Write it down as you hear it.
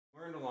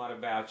learned a lot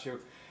about you.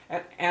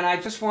 And I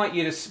just want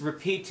you to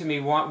repeat to me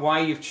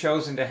why you've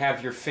chosen to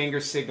have your finger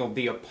signal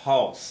be a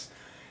pulse.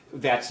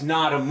 That's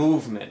not a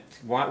movement.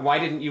 Why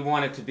didn't you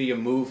want it to be a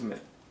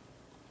movement?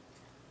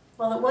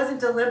 Well, it wasn't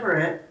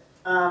deliberate.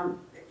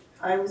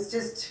 I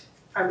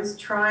was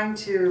trying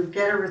to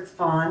get a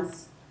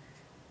response,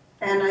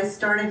 and I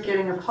started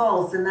getting a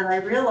pulse, and then I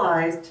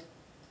realized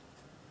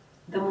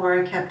the more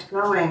I kept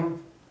going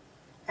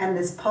and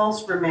this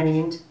pulse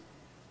remained,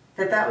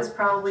 that was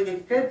probably a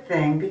good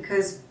thing,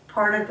 because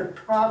part of the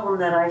problem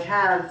that I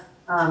have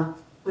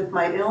with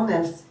my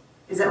illness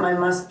is that my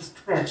muscles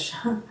twitch.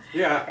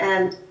 Yeah.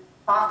 And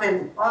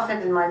often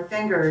in my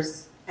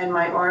fingers and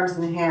my arms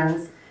and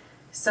hands.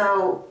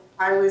 So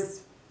I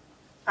was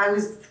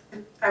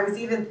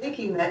even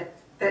thinking that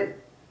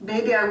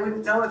maybe I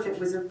wouldn't know if it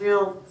was a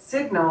real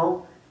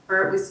signal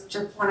or it was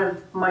just one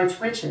of my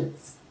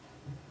twitches.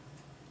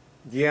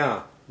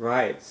 Yeah,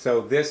 right.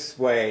 So this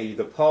way,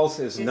 the pulse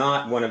is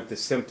not one of the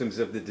symptoms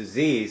of the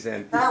disease.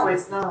 And no,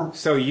 it's not.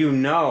 So you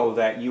know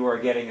that you are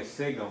getting a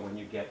signal when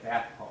you get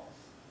that pulse.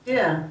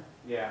 Yeah.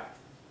 Yeah.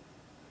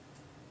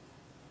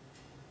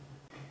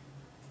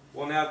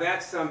 Well, now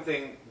that's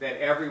something that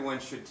everyone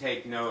should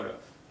take note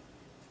of,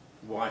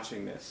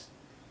 watching this.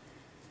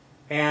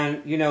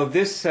 And, you know,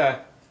 this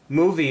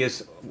movie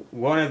is,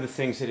 one of the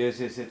things it is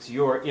it's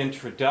your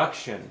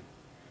introduction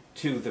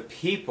to the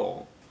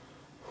people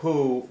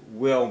who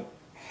will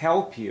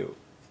help you,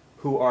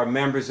 who are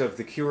members of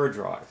the Cure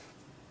Drive.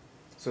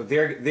 So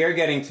they're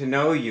getting to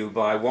know you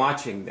by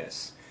watching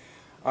this.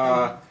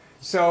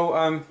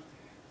 So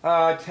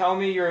tell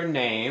me your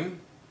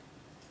name.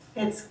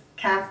 It's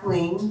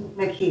Kathleen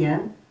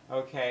McKeon.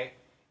 Okay.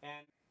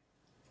 And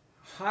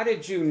how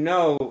did you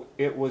know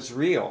it was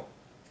real?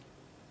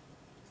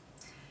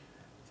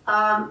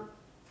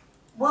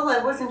 Well, I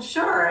wasn't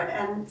sure,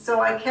 and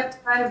so I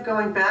kept kind of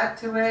going back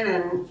to it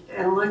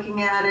and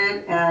looking at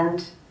it,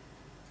 and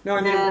no,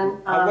 I mean,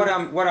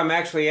 then what I'm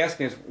actually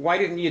asking is, why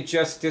didn't you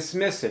just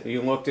dismiss it?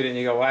 You looked at it and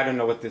you go, I don't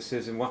know what this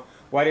is, and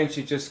why didn't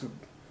you just,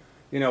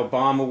 you know,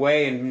 bomb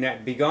away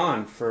and be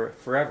gone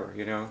forever?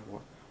 You know,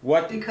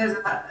 what? Because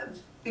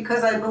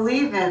I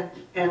believe in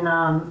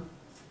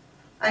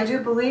I do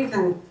believe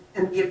in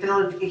the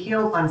ability to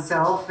heal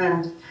oneself,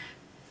 and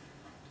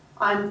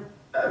I'm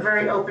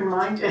very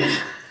open-minded.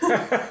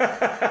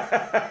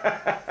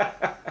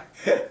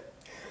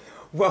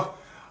 Well,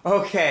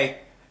 okay,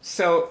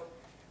 so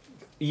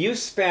you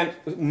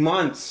spent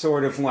months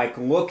sort of like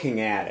looking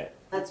at it.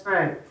 That's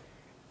right.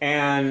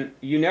 And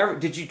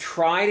did you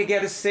try to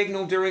get a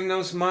signal during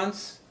those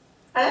months?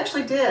 I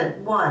actually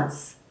did,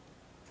 once.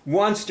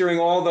 Once during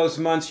all those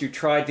months you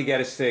tried to get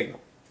a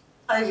signal?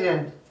 I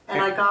did,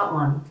 and I got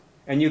one.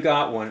 And you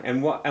got one.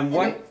 And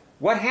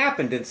what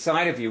happened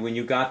inside of you when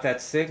you got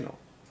that signal?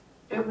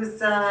 It was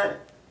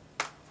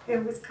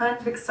kind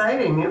of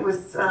exciting. It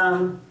was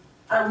I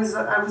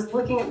was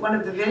looking at one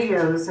of the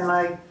videos,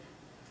 and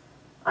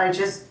I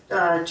just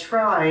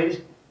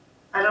tried.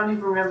 I don't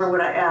even remember what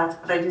I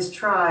asked, but I just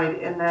tried,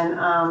 and then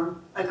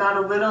I got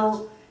a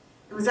little.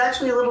 It was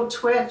actually a little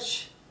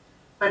twitch,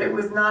 but it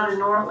was not a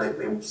normal.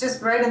 It was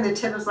just right in the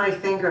tip of my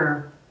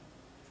finger.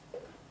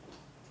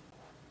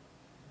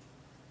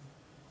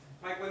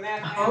 Like when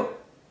that happened.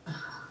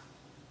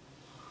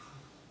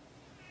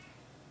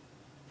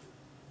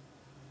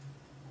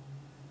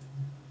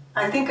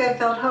 I think I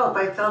felt hope.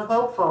 I felt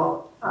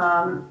hopeful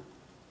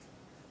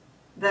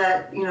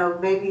that, you know,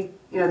 maybe,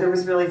 you know, there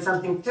was really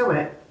something to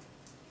it.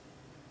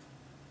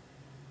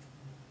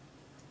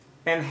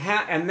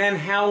 And then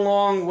how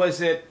long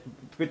was it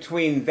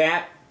between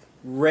that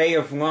ray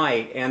of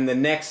light and the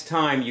next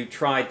time you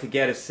tried to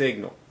get a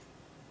signal?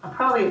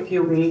 Probably a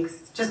few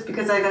weeks, just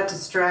because I got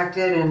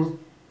distracted, and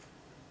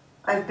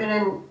I've been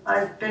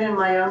in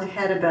my own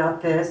head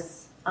about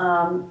this.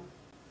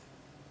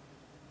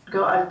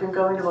 I've been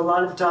going to a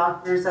lot of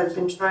doctors. I've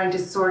been trying to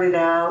sort it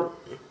out.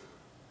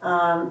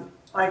 I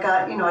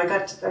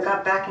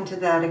got back into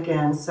that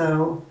again.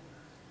 So,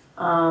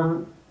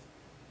 well,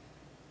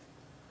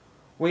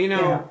 you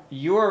know,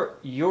 yeah.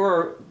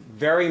 you're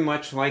very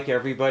much like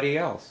everybody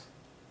else.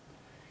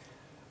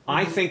 Mm-hmm.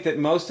 I think that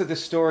most of the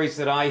stories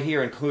that I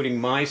hear, including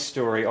my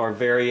story, are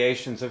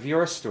variations of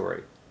your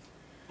story.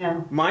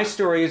 Yeah. My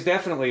story is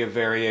definitely a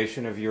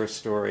variation of your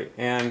story,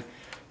 and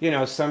you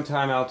know,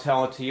 sometime I'll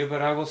tell it to you,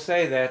 but I will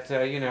say that,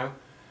 you know,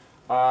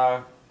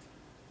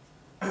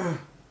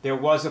 there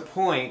was a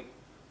point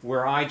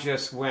where I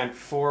just went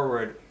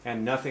forward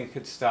and nothing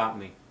could stop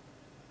me.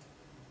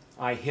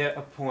 I hit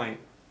a point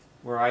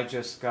where I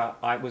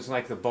was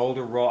like the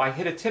boulder roll. I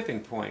hit a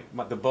tipping point.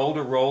 The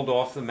boulder rolled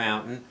off the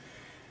mountain,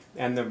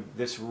 and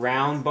this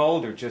round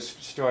boulder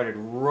just started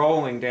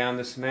rolling down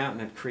this mountain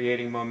and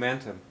creating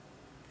momentum.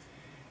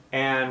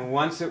 And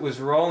once it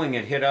was rolling,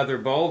 it hit other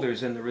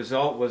boulders, and the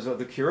result was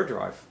the Cure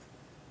Drive.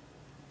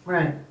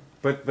 Right.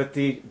 But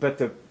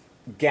the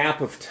gap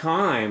of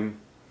time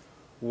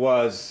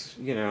was,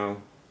 you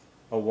know,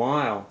 a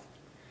while.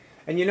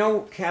 And you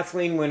know,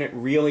 Kathleen, when it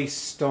really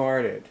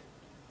started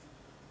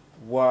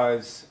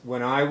was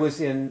when I was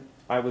in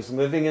I was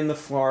living in the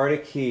Florida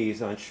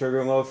Keys on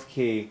Sugarloaf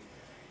Key.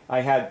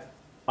 I had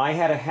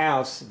a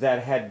house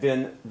that had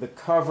been the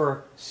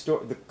cover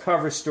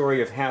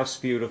story of House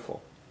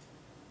Beautiful.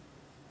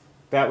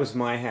 That was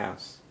my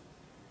house,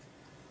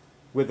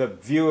 with a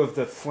view of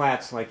the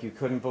flats like you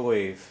couldn't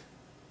believe.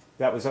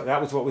 That was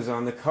what was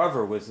on the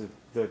cover, was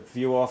the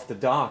view off the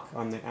dock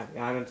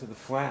out into the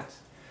flats.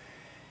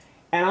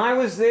 And I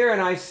was there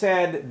and I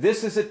said,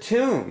 this is a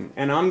tomb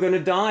and I'm going to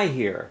die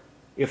here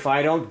if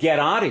I don't get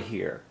out of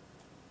here.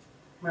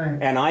 Right.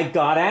 And I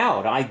got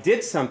out. I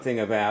did something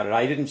about it.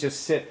 I didn't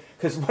just sit,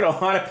 because what a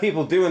lot of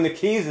people do in the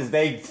Keys is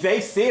they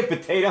see it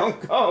but they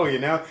don't go, you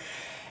know.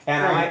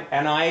 And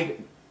right.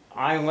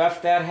 I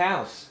left that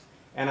house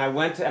and I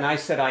went and I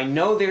said, I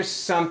know there's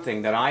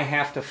something that I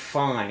have to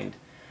find.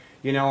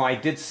 You know, I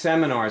did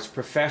seminars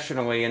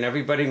professionally and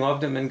everybody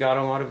loved them and got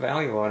a lot of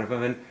value out of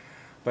them.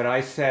 But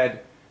I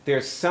said,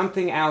 there's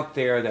something out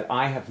there that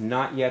I have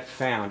not yet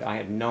found. I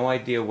had no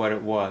idea what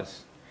it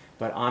was,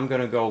 but I'm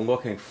going to go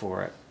looking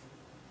for it.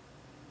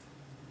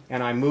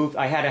 And I moved.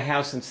 I had a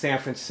house in San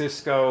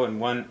Francisco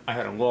and I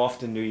had a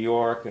loft in New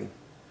York.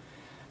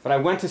 But I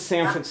went to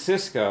San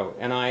Francisco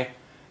and I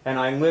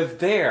lived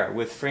there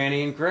with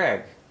Franny and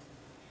Greg.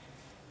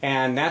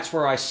 And that's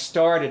where I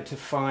started to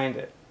find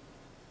it.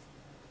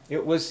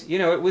 It was, you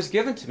know, it was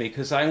given to me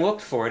because I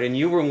looked for it and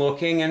you were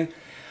looking, and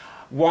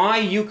why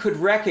you could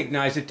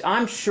recognize it.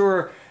 I'm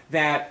sure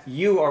that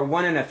you are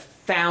 1 in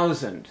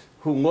 1,000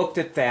 who looked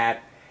at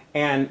that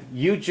and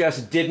you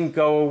just didn't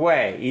go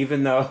away,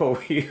 even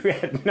though you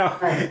had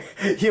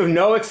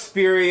no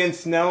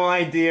experience, no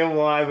idea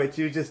why, but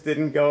you just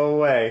didn't go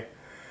away.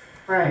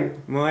 Right.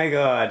 My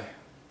God.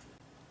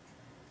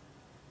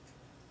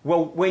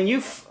 Well, when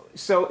you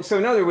so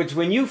in other words,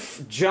 when you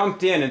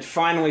jumped in and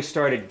finally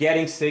started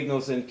getting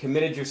signals and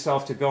committed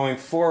yourself to going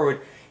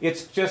forward,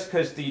 it's just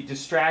because the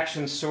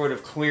distractions sort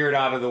of cleared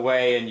out of the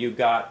way and you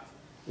got...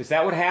 Is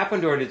that what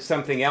happened, or did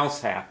something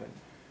else happen?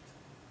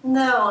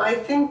 No, I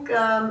think,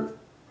 trying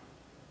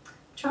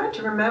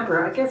to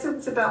remember, I guess it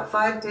was about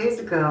 5 days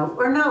ago.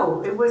 Or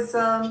no, it was,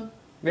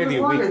 Maybe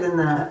it was longer than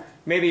that.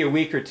 Maybe a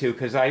week or two,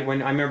 because I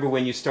remember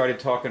when you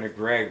started talking to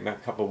Greg a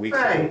couple of weeks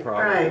ago,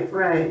 probably.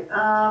 Right.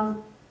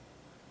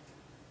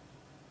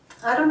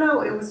 I don't know,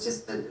 it was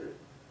just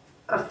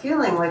a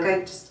feeling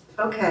like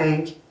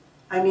okay,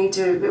 I need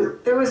to...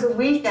 There was a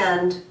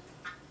weekend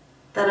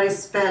that I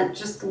spent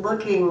just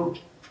looking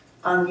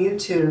on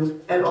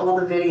YouTube at all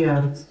the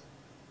videos.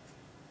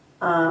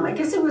 I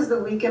guess it was the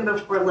weekend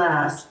before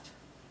last.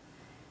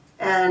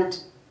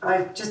 And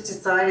I've just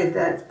decided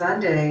that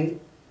Sunday,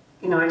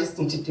 you know, I just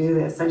need to do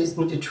this. I just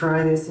need to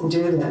try this and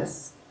do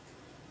this.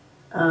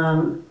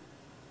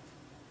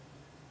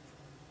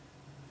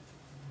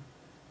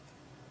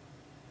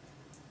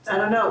 I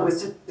don't know,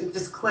 it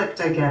just clicked,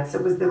 I guess.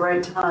 It was the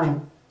right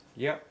time.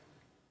 Yep.